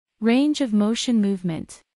Range of motion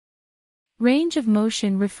movement. Range of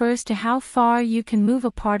motion refers to how far you can move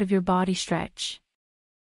a part of your body stretch.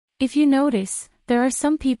 If you notice, there are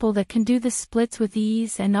some people that can do the splits with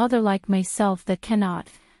ease and other like myself that cannot.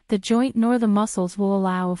 The joint nor the muscles will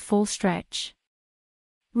allow a full stretch.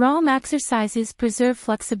 ROM exercises preserve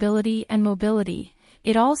flexibility and mobility.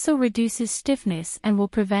 It also reduces stiffness and will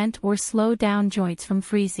prevent or slow down joints from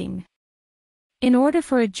freezing. In order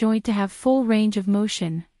for a joint to have full range of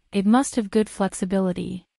motion, it must have good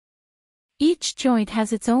flexibility. Each joint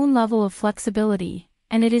has its own level of flexibility,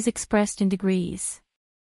 and it is expressed in degrees.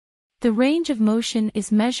 The range of motion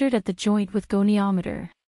is measured at the joint with goniometer.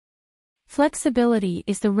 Flexibility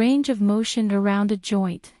is the range of motion around a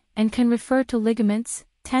joint, and can refer to ligaments,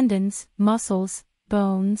 tendons, muscles,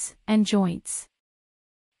 bones, and joints.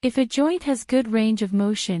 If a joint has good range of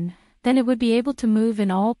motion, then it would be able to move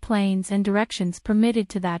in all planes and directions permitted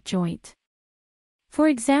to that joint. For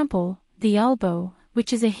example, the elbow,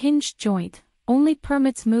 which is a hinged joint, only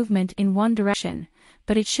permits movement in one direction,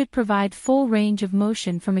 but it should provide full range of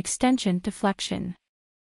motion from extension to flexion.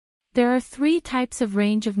 There are three types of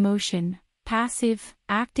range of motion: passive,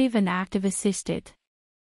 active and active-assisted.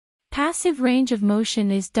 Passive range of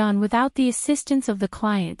motion is done without the assistance of the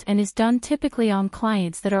client and is done typically on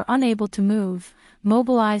clients that are unable to move,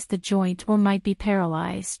 mobilize the joint or might be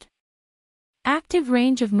paralyzed. Active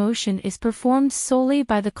range of motion is performed solely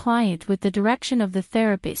by the client with the direction of the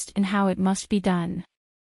therapist in how it must be done.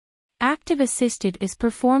 Active assisted is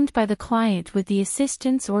performed by the client with the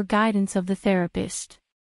assistance or guidance of the therapist.